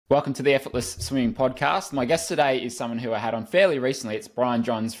Welcome to the Effortless Swimming podcast. My guest today is someone who I had on fairly recently. It's Brian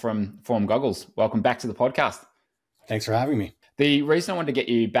Johns from Form Goggles. Welcome back to the podcast. Thanks for having me. The reason I wanted to get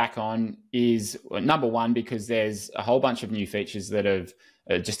you back on is, number one, because there's a whole bunch of new features that are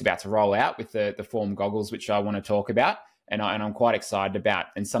just about to roll out with the Form Goggles, which I want to talk about, and I'm quite excited about.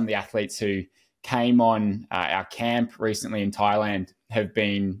 And some of the athletes who came on our camp recently in Thailand have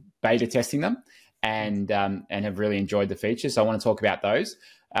been beta testing them and have really enjoyed the features. So I want to talk about those.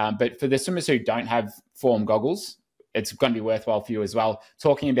 But for the swimmers who don't have Form Goggles, it's going to be worthwhile for you as well,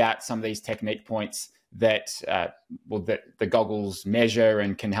 talking about some of these technique points that that the goggles measure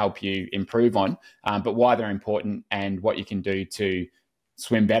and can help you improve on, but why they're important and what you can do to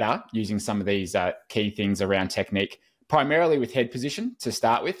swim better using some of these key things around technique, primarily with head position to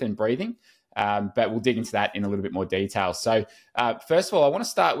start with and breathing. But we'll dig into that in a little bit more detail. So first of all, I want to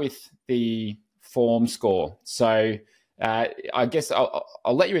start with the form score. So I guess I'll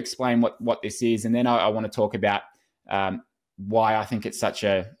let you explain what this is, and then I want to talk about why I think it's such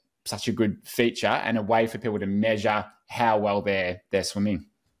a good feature and a way for people to measure how well they're swimming.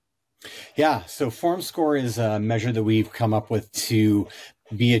 Yeah, so form score is a measure that we've come up with to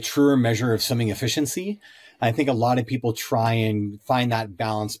be a truer measure of swimming efficiency. I think a lot of people try and find that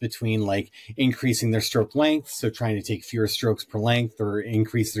balance between like increasing their stroke length, so trying to take fewer strokes per length or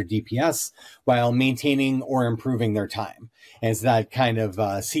increase their DPS while maintaining or improving their time. And it's that kind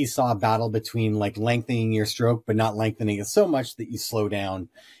of seesaw battle between like lengthening your stroke, but not lengthening it so much that you slow down.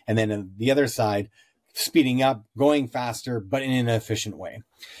 And then on the other side, speeding up, going faster, but in an efficient way.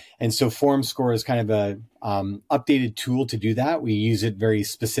 And so form score is kind of a updated tool to do that. We use it very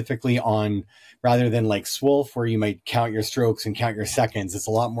specifically on, rather than like SWOLF, where you might count your strokes and count your seconds. It's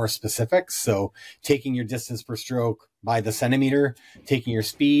a lot more specific. So taking your distance per stroke by the centimeter, taking your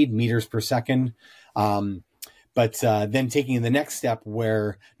speed, meters per second. But then taking the next step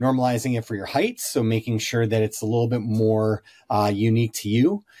where normalizing it for your height. So making sure that it's a little bit more unique to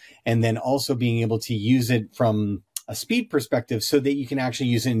you. And then also being able to use it from a speed perspective so that you can actually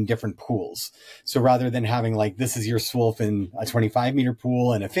use it in different pools. So rather than having like, this is your SWOLF in a 25-meter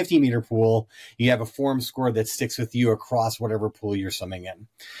pool and a 50-meter pool, you have a form score that sticks with you across whatever pool you're swimming in.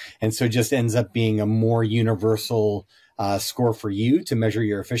 And so it just ends up being a more universal score for you to measure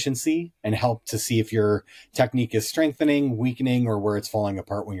your efficiency and help to see if your technique is strengthening, weakening, or where it's falling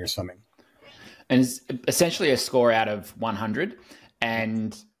apart when you're swimming. And it's essentially a score out of 100.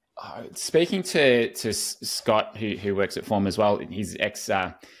 And speaking to Scott, who works at Form as well, he's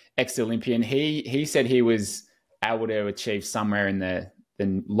ex-Olympian, he said he was able to achieve somewhere in the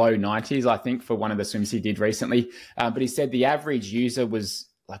low 90s, I think, for one of the swims he did recently. But he said the average user was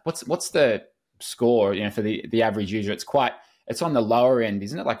like, what's the score, for the average user? It's on the lower end,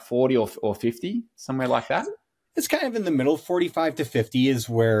 isn't it? Like 40 or 50, somewhere like that? It's kind of in the middle. 45 to 50 is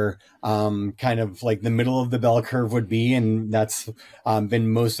where kind of like the middle of the bell curve would be. And that's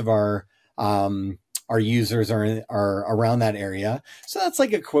been most of our users are around that area. So that's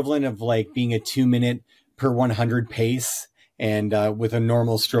like equivalent of like being a 2-minute per 100 pace and with a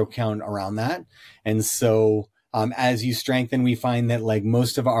normal stroke count around that. And so as you strengthen, we find that like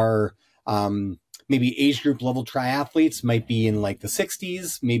most of our maybe age group level triathletes might be in like the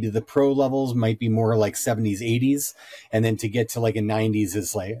 60s. Maybe the pro levels might be more like 70s, 80s. And then to get to like a 90s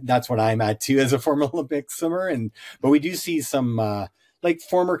is like, that's what I'm at too as a former Olympic swimmer. But we do see some like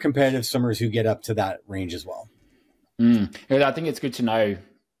former competitive swimmers who get up to that range as well. I think it's good to know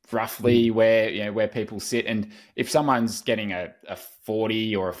roughly where people sit. And if someone's getting a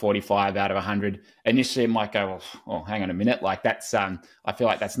 40 or a 45 out of 100, initially it might go, well, hang on a minute. Like that's, I feel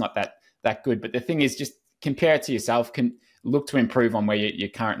like that's not that good. But the thing is, just compare it to yourself, can look to improve on where you're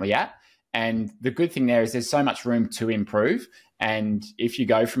currently at. And the good thing there is there's so much room to improve. And if you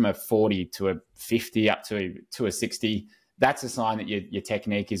go from a 40 to a 50 up to a 60, that's a sign that your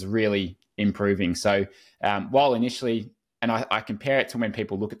technique is really improving. So while initially, and I compare it to when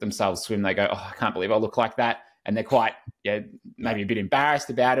people look at themselves swim, they go, oh, I can't believe I look like that. And they're quite, maybe a bit embarrassed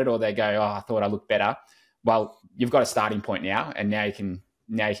about it, or they go, oh, I thought I looked better. Well, you've got a starting point now, and now you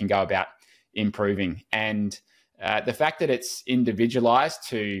can go about improving. And the fact that it's individualized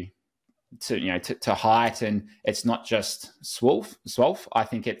to height, and it's not just SWOLF, I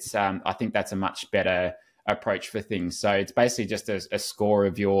think that's a much better approach for things. So it's basically just a score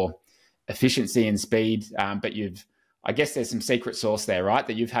of your efficiency and speed, but I guess there's some secret sauce there, right?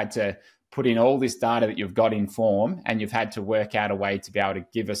 That you've had to put in all this data that you've got in Form, and you've had to work out a way to be able to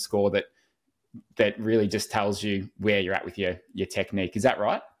give a score that really just tells you where you're at with your technique. Is that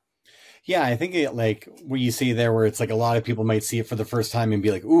right? Yeah, I think it like what you see there, where it's like a lot of people might see it for the first time and be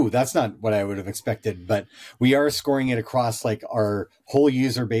like, "Ooh, that's not what I would have expected." But we are scoring it across like our whole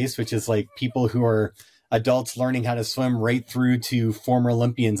user base, which is like people who are adults learning how to swim, right through to former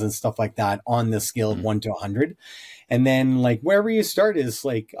Olympians and stuff like that, on the scale of 1 to 100. And then like wherever you start is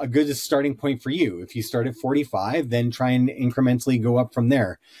like a good starting point for you. If you start at 45, then try and incrementally go up from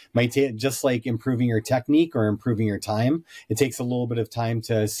there. Might take just like improving your technique or improving your time. It takes a little bit of time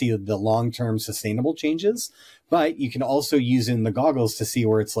to see the long-term sustainable changes, but you can also use in the goggles to see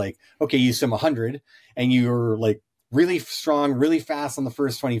where it's like, okay, you swim 100 and you're like really strong, really fast on the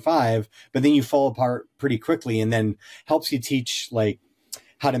first 25, but then you fall apart pretty quickly, and then helps you teach like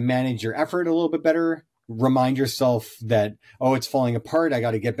how to manage your effort a little bit better. Remind yourself that, oh, it's falling apart, I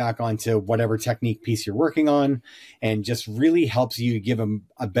got to get back onto whatever technique piece you're working on, and just really helps you give them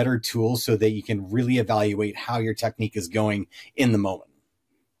a better tool so that you can really evaluate how your technique is going in the moment.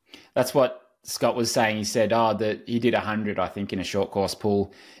 That's what Scott was saying. He said, oh, that he did 100, I think, in a short course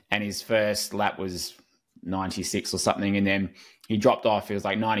pool, and his first lap was 96 or something, and then he dropped off. It was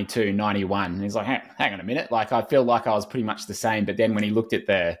like 92, 91. And he's like, hang on a minute. Like, I feel like I was pretty much the same. But then when he looked at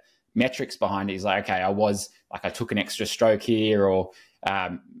the metrics behind it, he's like, okay, I took an extra stroke here, or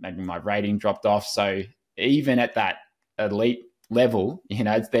maybe my rating dropped off. So even at that elite level, you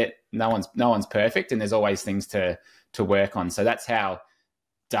know, it's that no one's perfect, and there's always things to work on. So that's how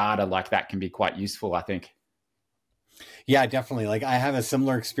data like that can be quite useful, I think. Yeah, definitely. Like I have a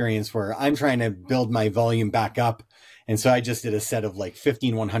similar experience where I'm trying to build my volume back up. And so I just did a set of like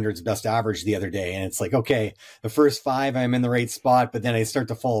 15 100s best average the other day. And it's like, okay, the first 5, I'm in the right spot, but then I start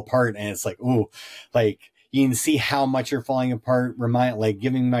to fall apart, and it's like, ooh, like you can see how much you're falling apart, like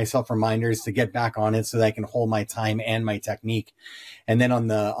giving myself reminders to get back on it so that I can hold my time and my technique. And then on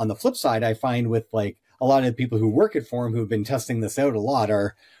the flip side, I find with like a lot of the people who work at Form who've been testing this out a lot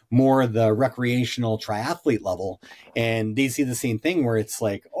are more the recreational triathlete level. And they see the same thing where it's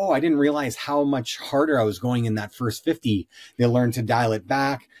like, oh, I didn't realize how much harder I was going in that first 50. They learn to dial it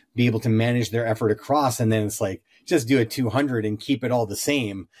back, be able to manage their effort across. And then it's like, just do a 200 and keep it all the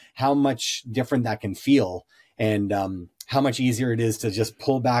same. How much different that can feel. And how much easier it is to just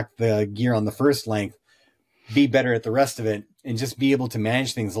pull back the gear on the first length, be better at the rest of it, and just be able to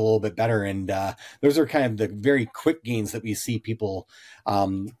manage things a little bit better. And those are kind of the very quick gains that we see people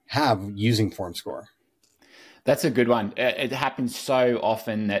have using FormScore. That's a good one. It happens so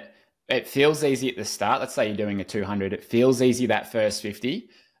often that it feels easy at the start. Let's say you're doing a 200. It feels easy that first 50.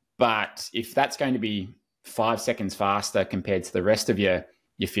 But if that's going to be 5 seconds faster compared to the rest of your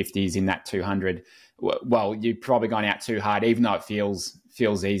 50s in that 200, well, you've probably gone out too hard, even though it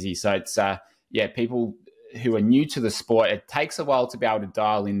feels easy. So it's, people who are new to the sport, it takes a while to be able to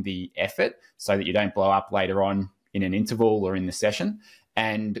dial in the effort so that you don't blow up later on in an interval or in the session.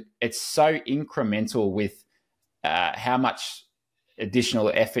 And it's so incremental with how much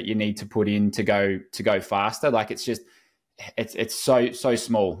additional effort you need to put in to go faster. Like it's so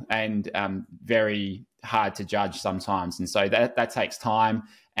small and very hard to judge sometimes. And so that takes time,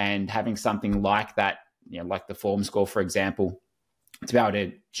 and having something like that, like the form score, for example, to be able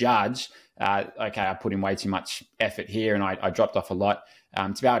to judge, okay, I put in way too much effort here and I dropped off a lot.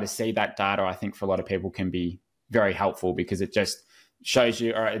 To be able to see that data, I think for a lot of people can be very helpful, because it just shows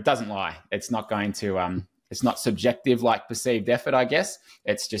you, or it doesn't lie. It's not going to, it's not subjective like perceived effort, I guess.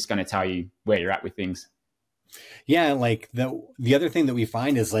 It's just going to tell you where you're at with things. Yeah, like the other thing that we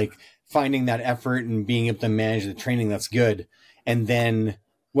find is like finding that effort and being able to manage the training that's good. And then,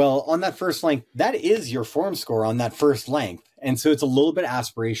 well, on that first length, that is your form score on that first length. And so it's a little bit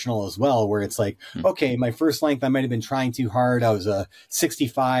aspirational as well, where it's like, okay, my first length, I might have been trying too hard. I was a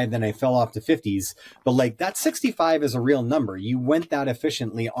 65, then I fell off to 50s. But like that 65 is a real number. You went that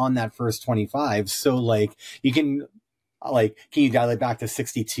efficiently on that first 25. So like you can, like, can you dial it back to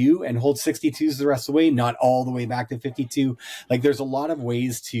 62 and hold 62s the rest of the way, not all the way back to 52? Like there's a lot of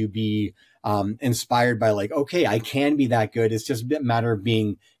ways to be inspired by like, okay, I can be that good. It's just a matter of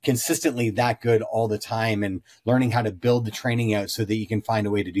being consistently that good all the time and learning how to build the training out so that you can find a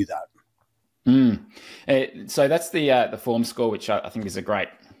way to do that. So that's the form score, which I think is a great,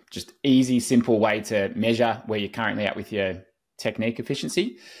 just easy, simple way to measure where you're currently at with your technique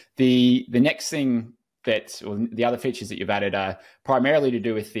efficiency. The next thing or the other features that you've added are primarily to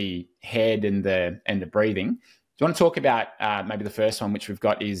do with the head and the breathing. Do you want to talk about maybe the first one, which we've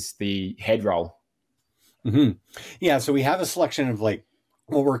got, is the head roll? Mm-hmm. Yeah, so we have a selection of like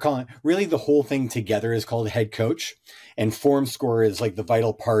what we're calling, really the whole thing together is called head coach, and form score is like the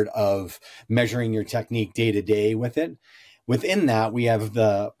vital part of measuring your technique day to day with it. Within that, we have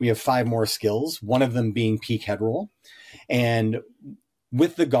 5 more skills, one of them being peak head roll. And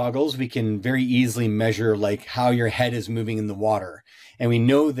with the goggles, we can very easily measure like how your head is moving in the water. And we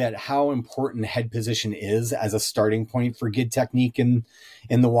know that how important head position is as a starting point for good technique in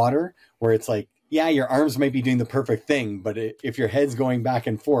the water, where it's like, yeah, your arms might be doing the perfect thing, but if your head's going back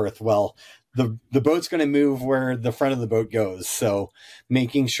and forth, well, the boat's going to move where the front of the boat goes. So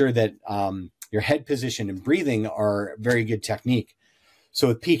making sure that your head position and breathing are very good technique. So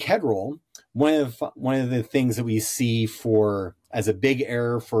with peak head roll, one of the things that we see for as a big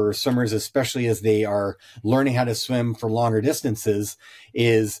error for swimmers, especially as they are learning how to swim for longer distances,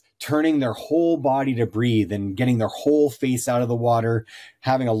 is turning their whole body to breathe and getting their whole face out of the water,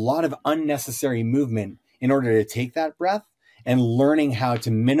 having a lot of unnecessary movement in order to take that breath, and learning how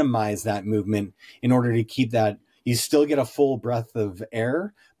to minimize that movement in order to keep that. You still get a full breath of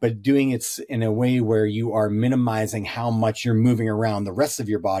air, but doing it in a way where you are minimizing how much you're moving around the rest of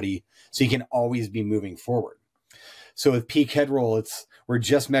your body so you can always be moving forward. So with peak head roll, we're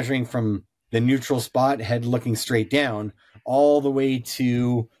just measuring from the neutral spot, head looking straight down, all the way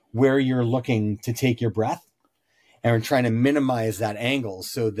to where you're looking to take your breath. And we're trying to minimize that angle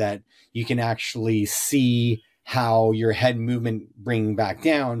so that you can actually see how your head movement bringing back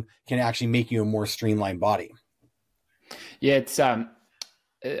down can actually make you a more streamlined body. Yeah, it's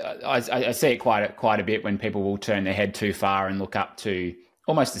I see it quite a bit when people will turn their head too far and look up to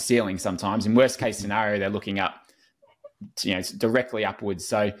almost the ceiling sometimes. In worst case scenario, they're looking up, directly upwards.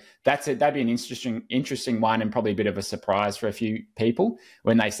 So that'd be an interesting one, and probably a bit of a surprise for a few people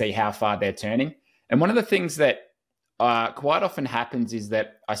when they see how far they're turning. And one of the things that quite often happens is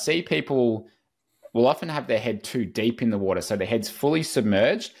that I see people will often have their head too deep in the water. So their head's fully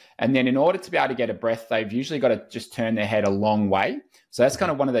submerged. And then in order to be able to get a breath, they've usually got to just turn their head a long way. So that's kind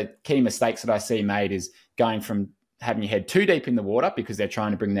of one of the key mistakes that I see made, is going from having your head too deep in the water because they're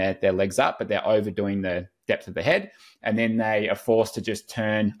trying to bring their legs up, but they're overdoing the depth of the head. And then they are forced to just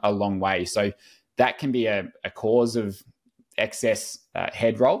turn a long way. So that can be a cause of excess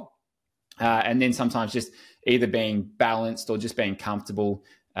head roll. And then sometimes just either being balanced or just being comfortable,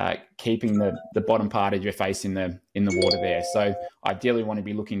 keeping the bottom part of your face in the water there. So ideally want to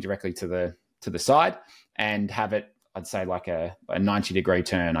be looking directly to the side and have it, I'd say, like a 90-degree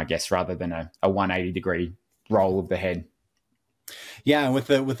turn, I guess, rather than a 180-degree roll of the head. Yeah, with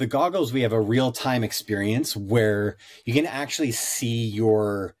the goggles, we have a real-time experience where you can actually see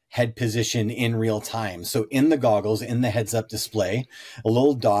your head position in real time. So in the goggles, in the heads-up display, a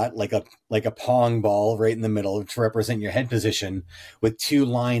little dot like a pong ball right in the middle to represent your head position, with two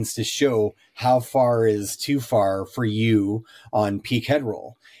lines to show how far is too far for you on peak head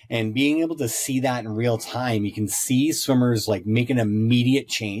roll. And being able to see that in real time, you can see swimmers like make an immediate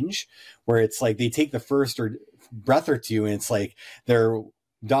change where it's like they take the first breath or two and it's like their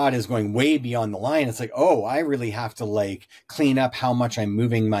dot is going way beyond the line. It's like, oh, I really have to like clean up how much I'm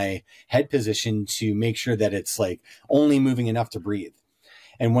moving my head position to make sure that it's like only moving enough to breathe.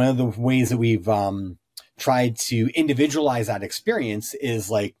 And one of the ways that we've tried to individualize that experience is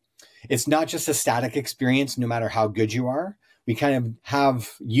like, it's not just a static experience, no matter how good you are. We kind of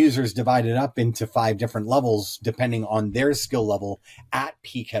have users divided up into 5 different levels, depending on their skill level at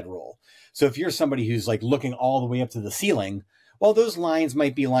peak head roll. So if you're somebody who's like looking all the way up to the ceiling, well, those lines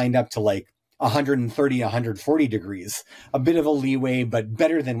might be lined up to like 130, 140 degrees, a bit of a leeway, but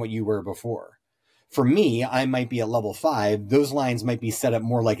better than what you were before. For me, I might be at level 5. Those lines might be set up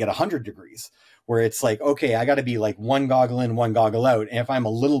more like at 100 degrees, where it's like, okay, I got to be like one goggle in, one goggle out. And if I'm a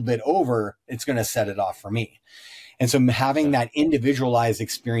little bit over, it's going to set it off for me. And so having that individualized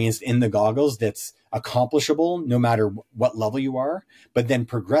experience in the goggles that's accomplishable no matter what level you are, but then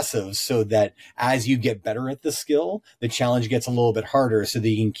progressive so that as you get better at the skill, the challenge gets a little bit harder so that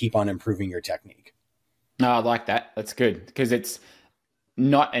you can keep on improving your technique. No, I like that. That's good, because it's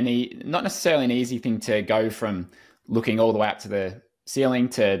not necessarily an easy thing to go from looking all the way up to the ceiling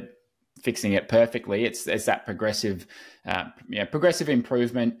to fixing it perfectly. It's that progressive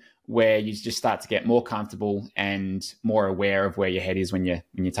improvement where you just start to get more comfortable and more aware of where your head is when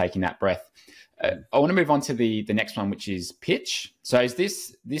you're taking that breath. I want to move on to the next one, which is pitch. So is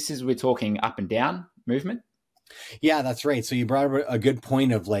this we're talking up and down movement? Yeah, that's right. So you brought up a good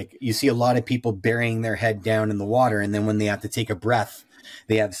point of like, you see a lot of people burying their head down in the water, and then when they have to take a breath,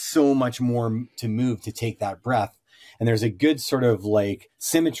 they have so much more to move to take that breath. And there's a good sort of like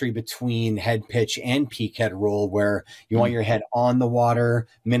symmetry between head pitch and peak head roll, where you want your head on the water,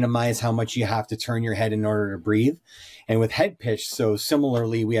 minimize how much you have to turn your head in order to breathe. And with head pitch, so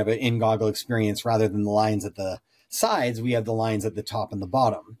similarly, we have an in-goggle experience. Rather than the lines at the sides, we have the lines at the top and the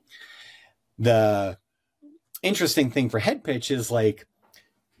bottom. The interesting thing for head pitch is like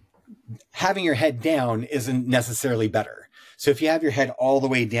having your head down isn't necessarily better. So if you have your head all the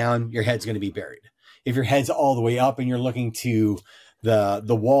way down, your head's going to be buried. If your head's all the way up and you're looking to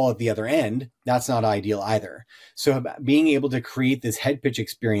the wall at the other end, that's not ideal either. So being able to create this head pitch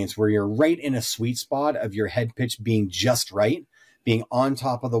experience where you're right in a sweet spot of your head pitch being just right, being on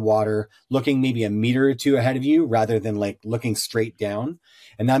top of the water, looking maybe a meter or two ahead of you rather than like looking straight down.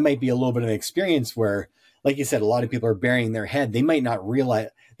 And that might be a little bit of an experience where, like you said, a lot of people are burying their head. They might not realize,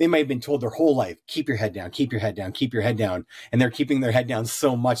 they might have been told their whole life, keep your head down, keep your head down, keep your head down. And they're keeping their head down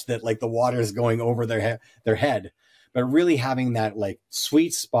so much that like the water is going over their head. But really having that like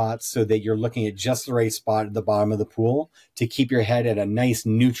sweet spot so that you're looking at just the right spot at the bottom of the pool to keep your head at a nice,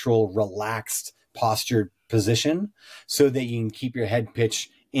 neutral, relaxed, postured position so that you can keep your head pitch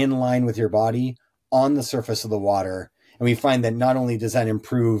in line with your body on the surface of the water. And we find that not only does that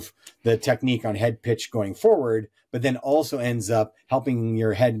improve the technique on head pitch going forward, but then also ends up helping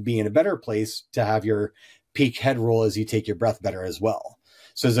your head be in a better place to have your peak head roll as you take your breath better as well.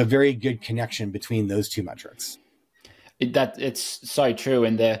 So there's a very good connection between those two metrics. It's so true.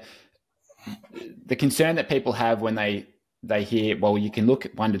 And the concern that people have when they hear, well, you can look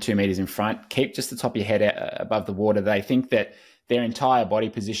at 1 to 2 meters in front, keep just the top of your head above the water. They think that their entire body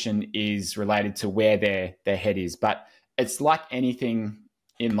position is related to where their head is. But it's like anything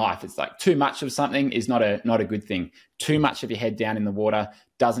in life. It's like too much of something is not a good thing. Too much of your head down in the water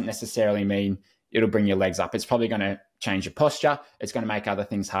doesn't necessarily mean it'll bring your legs up. It's probably going to change your posture. It's going to make other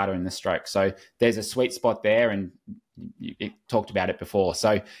things harder in the stroke. So there's a sweet spot there, and you talked about it before.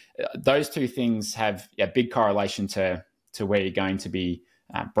 So those two things have a big correlation to where you're going to be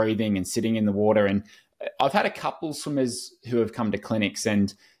breathing and sitting in the water. And I've had a couple swimmers who have come to clinics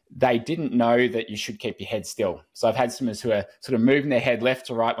and they didn't know that you should keep your head still. So I've had swimmers who are sort of moving their head left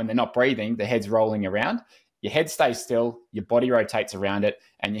to right when they're not breathing, their head's rolling around. Your head stays still, your body rotates around it,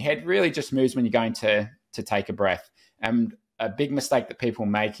 and your head really just moves when you're going to take a breath. And a big mistake that people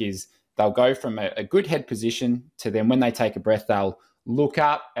make is they'll go from a good head position to then when they take a breath, they'll look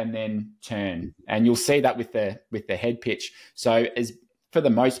up and then turn. And you'll see that with the head pitch. So for the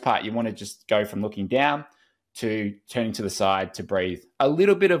most part, you want to just go from looking down to turning to the side to breathe. A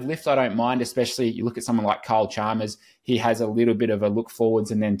little bit of lift I don't mind, especially you look at someone like Kyle Chalmers. He has a little bit of a look forwards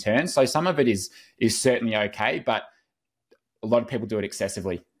and then turn. So some of it is certainly okay, but a lot of people do it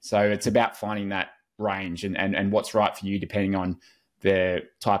excessively. So it's about finding that range and what's right for you depending on the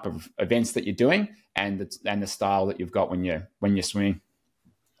type of events that you're doing and the style that you've got when you're swimming.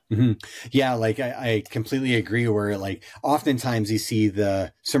 Mm-hmm. Yeah, like I completely agree where like oftentimes you see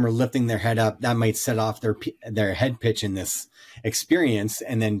the swimmer lifting their head up, that might set off their head pitch in this experience,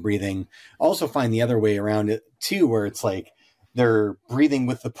 and then breathing. Also find the other way around it too, where it's like they're breathing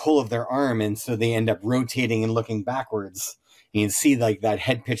with the pull of their arm, and so they end up rotating and looking backwards. You can see like that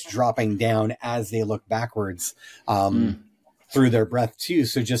head pitch dropping down as they look backwards. Through their breath too.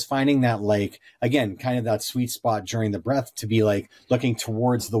 So just finding that, like, again, kind of that sweet spot during the breath to be like looking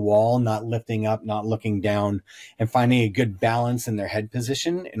towards the wall, not lifting up, not looking down, and finding a good balance in their head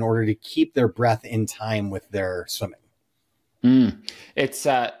position in order to keep their breath in time with their swimming. It's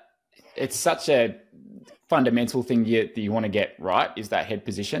such a fundamental thing that you want to get right is that head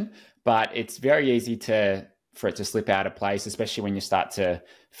position, but it's very easy for it to slip out of place, especially when you start to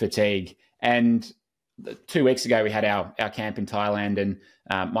fatigue. And 2 weeks ago, we had our camp in Thailand,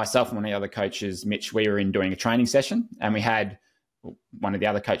 and myself and one of the other coaches, Mitch, we were doing a training session, and we had one of the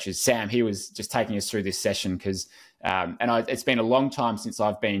other coaches, Sam, he was just taking us through this session because, it's been a long time since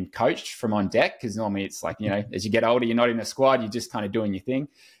I've been coached from on deck because normally it's like, as you get older, you're not in a squad, you're just kind of doing your thing.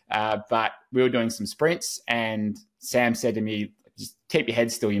 But we were doing some sprints, and Sam said to me, just keep your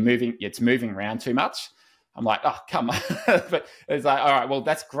head still, it's moving around too much. I'm like, oh, come on. But it's like, all right, well,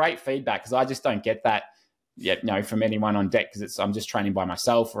 that's great feedback because I just don't get that yet, from anyone on deck because I'm just training by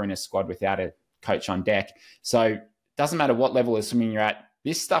myself or in a squad without a coach on deck. So it doesn't matter what level of swimming you're at,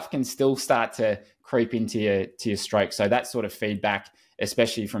 this stuff can still start to creep into your stroke. So that sort of feedback,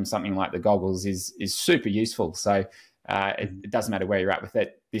 especially from something like the goggles, is super useful. So it doesn't matter where you're at with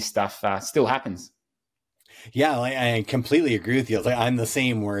it. This stuff still happens. Yeah, I completely agree with you. Like, I'm the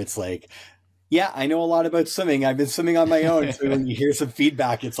same where it's like, yeah, I know a lot about swimming. I've been swimming on my own. So when you hear some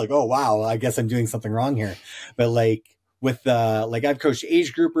feedback, it's like, oh, wow, I guess I'm doing something wrong here. But like with I've coached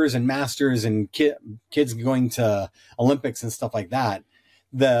age groupers and masters and kids going to Olympics and stuff like that.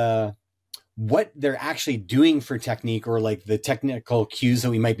 What they're actually doing for technique or like the technical cues that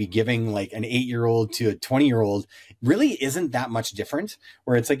we might be giving like an 8-year-old to a 20-year-old really isn't that much different,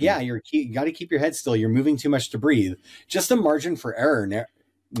 where it's like, yeah, you got to keep your head still. You're moving too much to breathe. Just a margin for error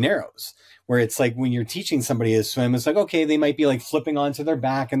narrows, where it's like when you're teaching somebody to swim, it's like, okay, they might be like flipping onto their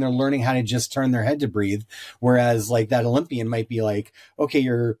back and they're learning how to just turn their head to breathe. Whereas like that Olympian might be like, okay,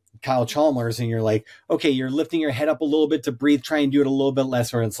 you're Kyle Chalmers and you're like, okay, you're lifting your head up a little bit to breathe, try and do it a little bit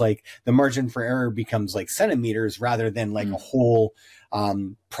less, or it's like the margin for error becomes like centimeters rather than like a whole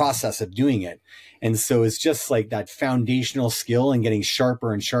process of doing it. And so it's just like that foundational skill and getting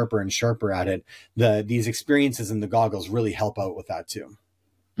sharper and sharper and sharper at it. These experiences in the goggles really help out with that too.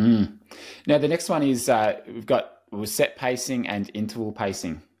 Now, the next one is we've got set pacing and interval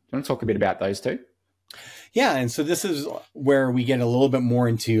pacing. Do you want to talk a bit about those two? Yeah. And so this is where we get a little bit more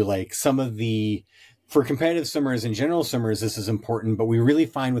into like some of the, for competitive swimmers and general swimmers, this is important, but we really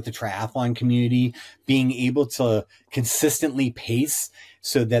find with the triathlon community, being able to consistently pace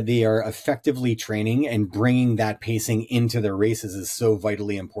so that they are effectively training and bringing that pacing into their races is so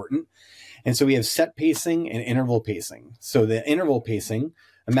vitally important. And so we have set pacing and interval pacing. So the interval pacing,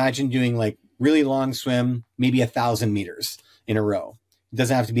 imagine doing like really long swim, maybe 1,000 meters in a row. It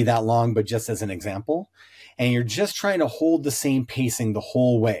doesn't have to be that long, but just as an example. And you're just trying to hold the same pacing the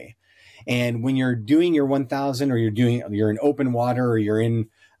whole way. And when you're doing your 1,000 or you're in open water or you're in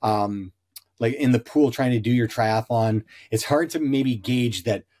like in the pool trying to do your triathlon, it's hard to maybe gauge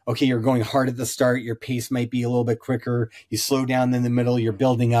that, okay, you're going hard at the start, your pace might be a little bit quicker, you slow down in the middle, you're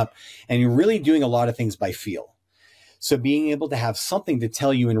building up, and you're really doing a lot of things by feel. So being able to have something to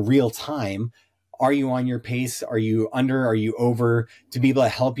tell you in real time, are you on your pace? Are you under? Are you over? To be able to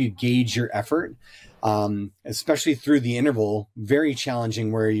help you gauge your effort, especially through the interval, very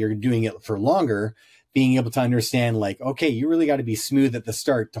challenging where you're doing it for longer, being able to understand like, okay, you really got to be smooth at the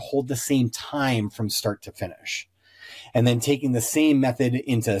start to hold the same time from start to finish. And then taking the same method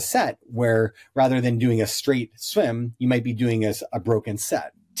into a set where rather than doing a straight swim, you might be doing a broken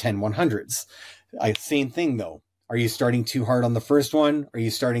set, 10 100s. Same thing though. Are you starting too hard on the first one? Are you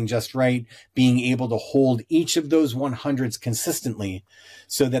starting just right? Being able to hold each of those 100s consistently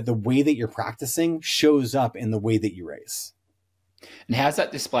so that the way that you're practicing shows up in the way that you race. And how's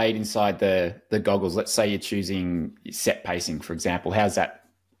that displayed inside the goggles? Let's say you're choosing set pacing, for example. How's that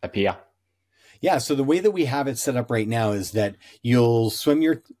appear? Yeah, so the way that we have it set up right now is that you'll swim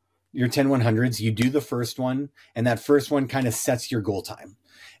your 10 100s, you do the first one, and that first one kind of sets your goal time.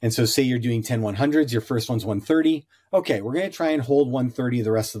 And so say you're doing 10 100s, your first one's 130. Okay, we're going to try and hold 130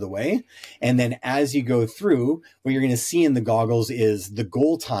 the rest of the way. And then as you go through, what you're going to see in the goggles is the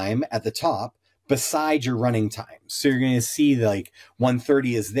goal time at the top beside your running time. So you're going to see like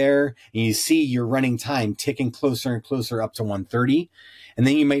 130 is there, and you see your running time ticking closer and closer up to 130. And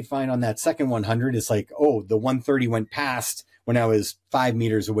then you might find on that second 100, it's like, oh, the 130 went past when I was 5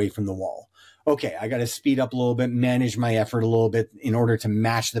 meters away from the wall. Okay, I got to speed up a little bit, manage my effort a little bit in order to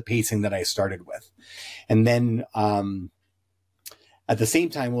match the pacing that I started with. And then at the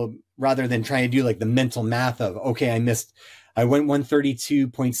same time, well, rather than trying to do like the mental math of, okay, I went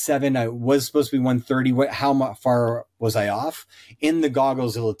 132.7. I was supposed to be 130. How far was I off? In the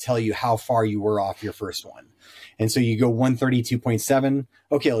goggles, it'll tell you how far you were off your first one. And so you go 132.7.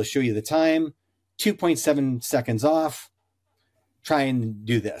 Okay, I'll show you the time. 2.7 seconds off. Try and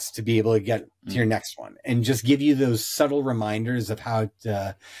do this to be able to get to your next one and just give you those subtle reminders of how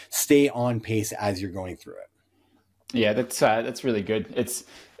to stay on pace as you're going through it. Yeah, that's really good. It's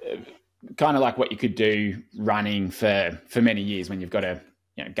kind of like what you could do running for many years when you've got a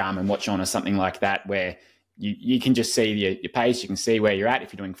Garmin watch on or something like that, where you can just see your pace, you can see where you're at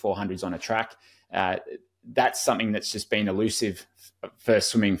if you're doing 400s on a track. That's something that's just been elusive for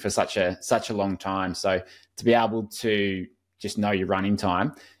swimming for such a long time. So to be able to just know your running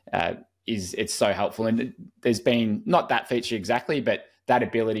time it's so helpful. And there's been not that feature exactly, but that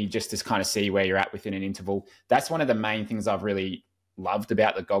ability just to kind of see where you're at within an interval. That's one of the main things I've really loved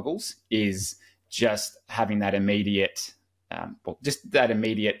about the goggles, is just having that immediate,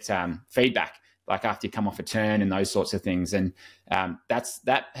 feedback, like after you come off a turn and those sorts of things. And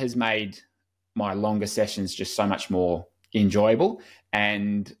that has made my longer sessions just so much more enjoyable,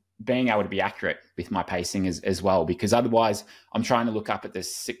 and being able to be accurate with my pacing as well, because otherwise I'm trying to look up at the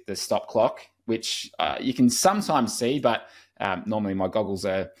stop clock, which you can sometimes see, but normally my goggles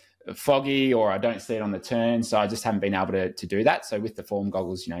are foggy or I don't see it on the turn. So I just haven't been able to do that. So with the form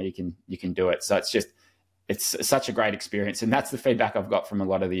goggles, you can do it. So it's such a great experience. And that's the feedback I've got from a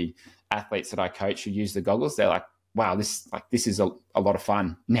lot of the athletes that I coach who use the goggles. They're like, wow, this is a lot of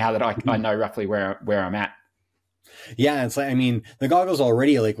fun now that I know roughly where I'm at. Yeah, it's like, I mean, the goggles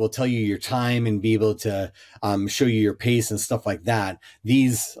already will tell you your time and be able to show you your pace and stuff like that.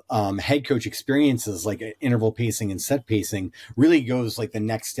 These head coach experiences like interval pacing and set pacing really goes like the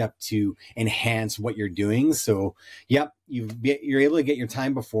next step to enhance what you're doing. So, yep, you're able to get your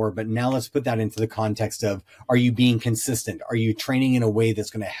time before, but now let's put that into the context of, are you being consistent? Are you training in a way that's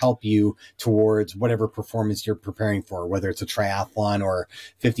going to help you towards whatever performance you're preparing for, whether it's a triathlon or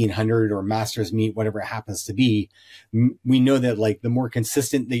 1500 or masters meet, whatever it happens to be? We know that like the more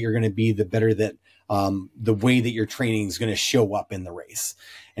consistent that you're going to be, the better that the way that your training is going to show up in the race.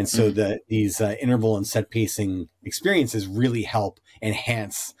 And so these interval and set pacing experiences really help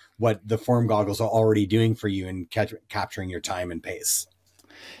enhance what the form goggles are already doing for you in capturing your time and pace.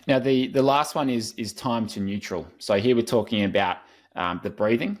 Now, the last one is time to neutral. So here we're talking about the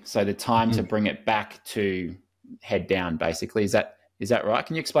breathing. So the time to bring it back to head down, basically. Is that right?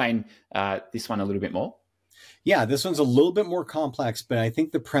 Can you explain this one a little bit more? Yeah, this one's a little bit more complex, but I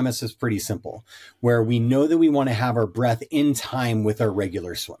think the premise is pretty simple, where we know that we want to have our breath in time with our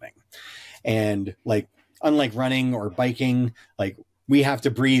regular swimming. And like, unlike running or biking, like we have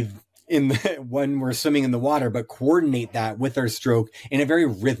to breathe when we're swimming in the water, but coordinate that with our stroke in a very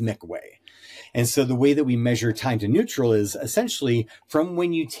rhythmic way. And so the way that we measure time to neutral is essentially from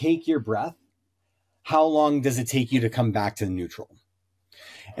when you take your breath, how long does it take you to come back to neutral?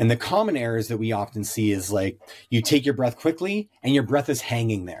 And the common errors that we often see is like you take your breath quickly and your breath is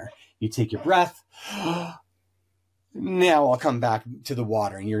hanging there. You take your breath. Now I'll come back to the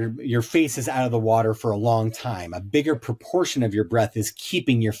water, and your face is out of the water for a long time. A bigger proportion of your breath is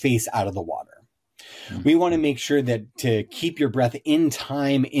keeping your face out of the water. We want to make sure that to keep your breath in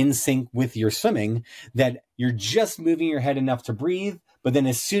time, in sync with your swimming, that you're just moving your head enough to breathe, but then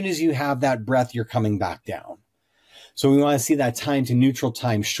as soon as you have that breath, you're coming back down. So we want to see that time to neutral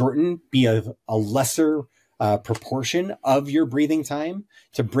time shorten, be a lesser proportion of your breathing time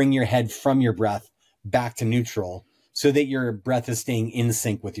to bring your head from your breath back to neutral so that your breath is staying in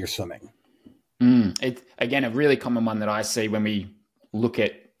sync with your swimming. It's, again, a really common one that I see when we look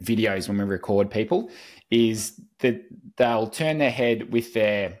at videos, when we record people, is that they'll turn their head with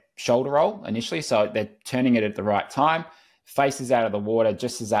their shoulder roll initially. So they're turning it at the right time, face is out of the water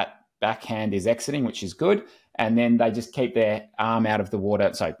just as that backhand is exiting, which is good. And then they just keep their arm out of the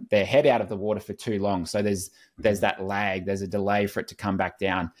water, so their head out of the water for too long. So there's that lag, there's a delay for it to come back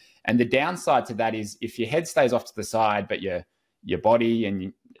down. And the downside to that is if your head stays off to the side, but your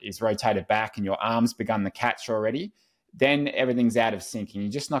body is rotated back and your arm's begun the catch already, then everything's out of sync. And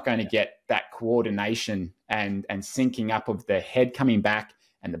you're just not going to get that coordination and syncing up of the head coming back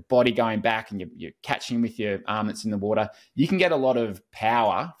and the body going back, and you're catching with your arm that's in the water. You can get a lot of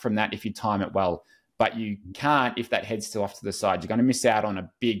power from that if you time it well. But you can't if that head's still off to the side. You're going to miss out on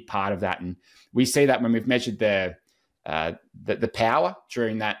a big part of that. And we see that when we've measured the power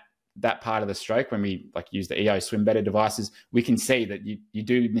during that part of the stroke, when we use the EO Swim Better devices, we can see that you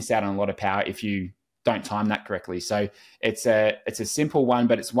do miss out on a lot of power if you don't time that correctly. So it's a simple one,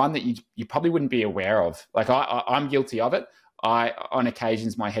 but it's one that you probably wouldn't be aware of. Like I'm guilty of it. On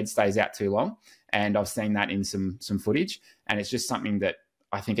occasions, my head stays out too long, and I've seen that in some footage. And it's just something that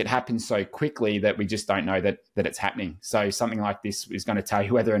I think it happens so quickly that we just don't know that it's happening. So something like this is going to tell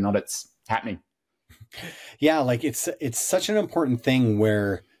you whether or not it's happening. Yeah, like it's such an important thing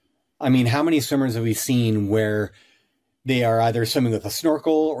where, I mean, how many swimmers have we seen where they are either swimming with a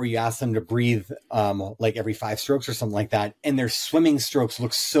snorkel, or you ask them to breathe like every 5 strokes or something like that, and their swimming strokes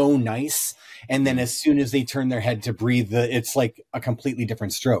look so nice. And then as soon as they turn their head to breathe, it's like a completely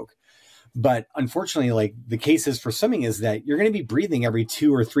different stroke. But unfortunately, like the cases for swimming is that you're going to be breathing every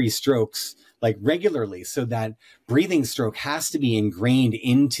 2 or 3 strokes, like regularly. So that breathing stroke has to be ingrained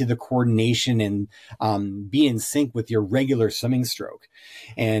into the coordination and be in sync with your regular swimming stroke.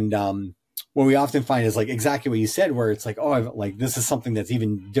 And what we often find is like exactly what you said, where it's like, oh, this is something that's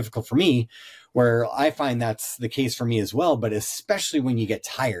even difficult for me, where I find that's the case for me as well. But especially when you get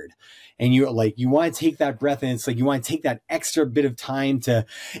tired and you want to take that breath, and it's like you want to take that extra bit of time to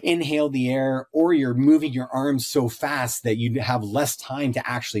inhale the air, or you're moving your arms so fast that you have less time to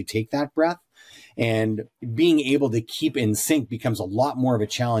actually take that breath. And being able to keep in sync becomes a lot more of a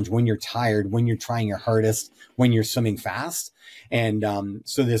challenge when you're tired, when you're trying your hardest, when you're swimming fast. And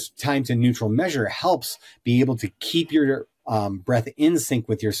so this time to neutral measure helps be able to keep your breath in sync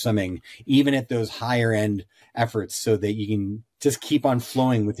with your swimming, even at those higher end efforts, so that you can just keep on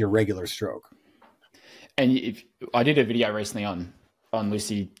flowing with your regular stroke. And I did a video recently on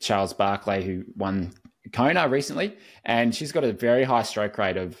Lucy Charles Barclay, who won Kona recently, and she's got a very high stroke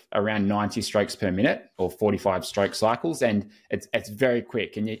rate of around 90 strokes per minute, or 45 stroke cycles, and it's very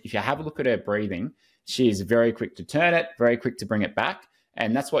quick. And if you have a look at her breathing, she is very quick to turn it, very quick to bring it back,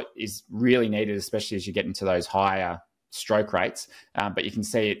 and that's what is really needed, especially as you get into those higher stroke rates. But you can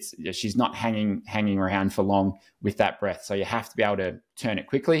see she's not hanging around for long with that breath, so you have to be able to turn it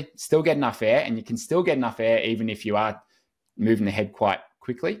quickly, still get enough air, and you can still get enough air even if you are moving the head quite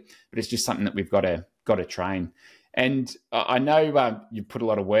quickly, but it's just something that we've got to train. And I know you put a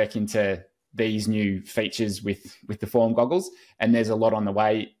lot of work into these new features with the Form goggles, and there's a lot on the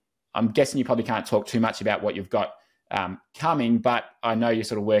way. I'm guessing you probably can't talk too much about what you've got coming, but I know you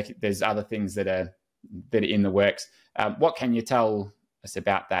sort of work. There's other things that are in the works. What can you tell us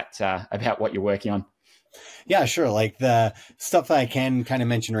about that? About what you're working on? Yeah, sure. Like the stuff that I can kind of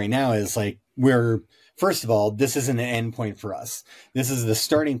mention right now is like first of all, this isn't an end point for us. This is the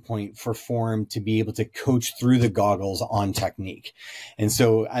starting point for Form to be able to coach through the goggles on technique. And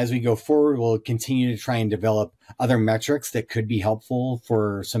so as we go forward, we'll continue to try and develop other metrics that could be helpful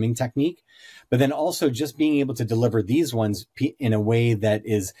for swimming technique. But then also just being able to deliver these ones in a way that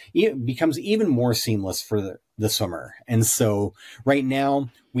becomes even more seamless for the swimmer. And so right now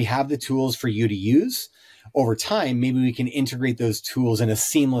we have the tools for you to use. Over time, maybe we can integrate those tools in a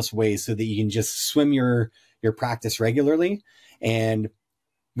seamless way so that you can just swim your practice regularly, and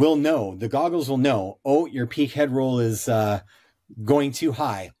the goggles will know, oh, your peak head roll is going too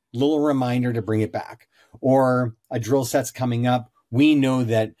high. Little reminder to bring it back. Or a drill set's coming up. We know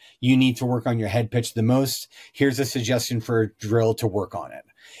that you need to work on your head pitch the most. Here's a suggestion for a drill to work on it.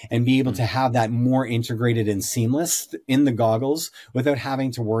 And be able to have that more integrated and seamless in the goggles without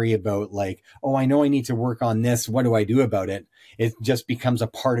having to worry about like, oh, I know I need to work on this. What do I do about it? It just becomes a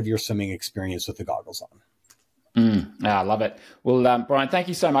part of your swimming experience with the goggles on. I love it. Well, Brian, thank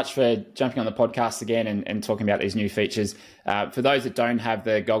you so much for jumping on the podcast again and talking about these new features. For those that don't have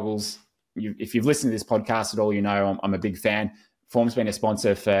the goggles, if you've listened to this podcast at all, you know I'm a big fan. Form's been a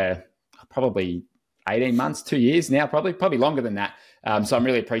sponsor for probably 18 months, 2 years now, probably longer than that. So I'm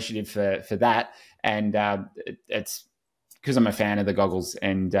really appreciative for that. And it's because I'm a fan of the goggles,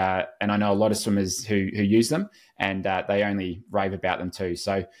 and I know a lot of swimmers who use them, and they only rave about them too.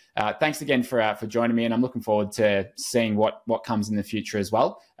 So thanks again for joining me, and I'm looking forward to seeing what comes in the future as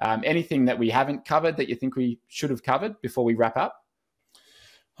well. Anything that we haven't covered that you think we should have covered before we wrap up?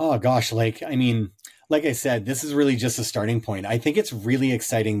 Oh gosh, like I said, this is really just a starting point. I think it's really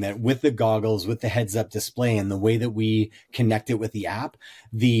exciting that with the goggles, with the heads-up display, and the way that we connect it with the app,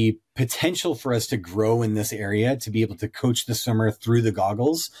 the potential for us to grow in this area, to be able to coach the swimmer through the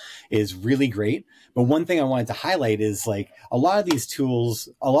goggles, is really great. But one thing I wanted to highlight is like a lot of these tools,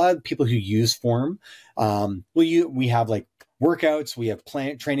 a lot of people who use Form, we have like workouts, we have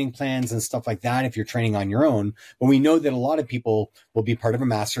training plans and stuff like that if you're training on your own. But we know that a lot of people will be part of a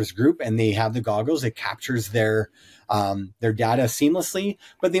master's group and they have the goggles. It captures their data seamlessly,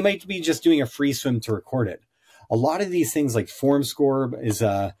 but they might be just doing a free swim to record it. A lot of these things like Form Score is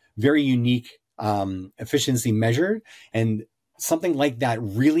a very unique efficiency measure, and something like that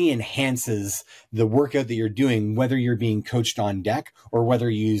really enhances the workout that you're doing, whether you're being coached on deck or whether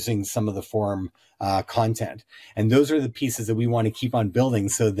you're using some of the Form content. And those are the pieces that we want to keep on building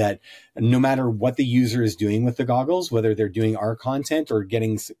so that no matter what the user is doing with the goggles, whether they're doing our content or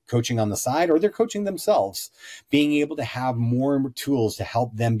getting coaching on the side or they're coaching themselves, being able to have more tools to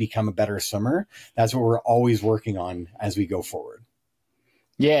help them become a better swimmer. That's what we're always working on as we go forward.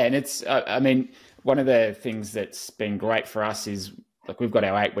 Yeah. And it's, one of the things that's been great for us is like we've got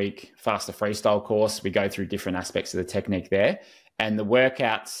our 8-week faster freestyle course. We go through different aspects of the technique there, and the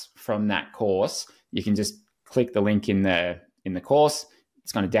workouts from that course, you can just click the link in the course.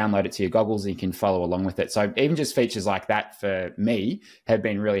 It's going to download it to your goggles and you can follow along with it. So even just features like that for me have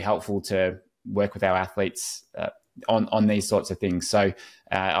been really helpful to work with our athletes on these sorts of things. So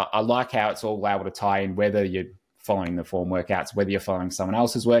I like how it's all able to tie in, whether you're following the Form workouts, whether you're following someone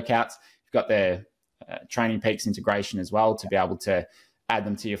else's workouts. You've got the Training Peaks integration as well to be able to add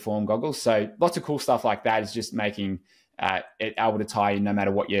them to your Form goggles. So lots of cool stuff like that is just making it able to tie in no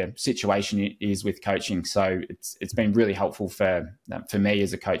matter what your situation is with coaching. So it's been really helpful for me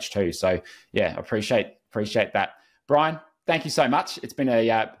as a coach too. So yeah, appreciate that. Brian, thank you so much. It's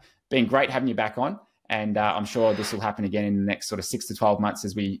been great having you back on, and I'm sure this will happen again in the next sort of 6 to 12 months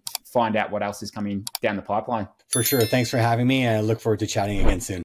as we find out what else is coming down the pipeline. For sure. Thanks for having me. I look forward to chatting again soon.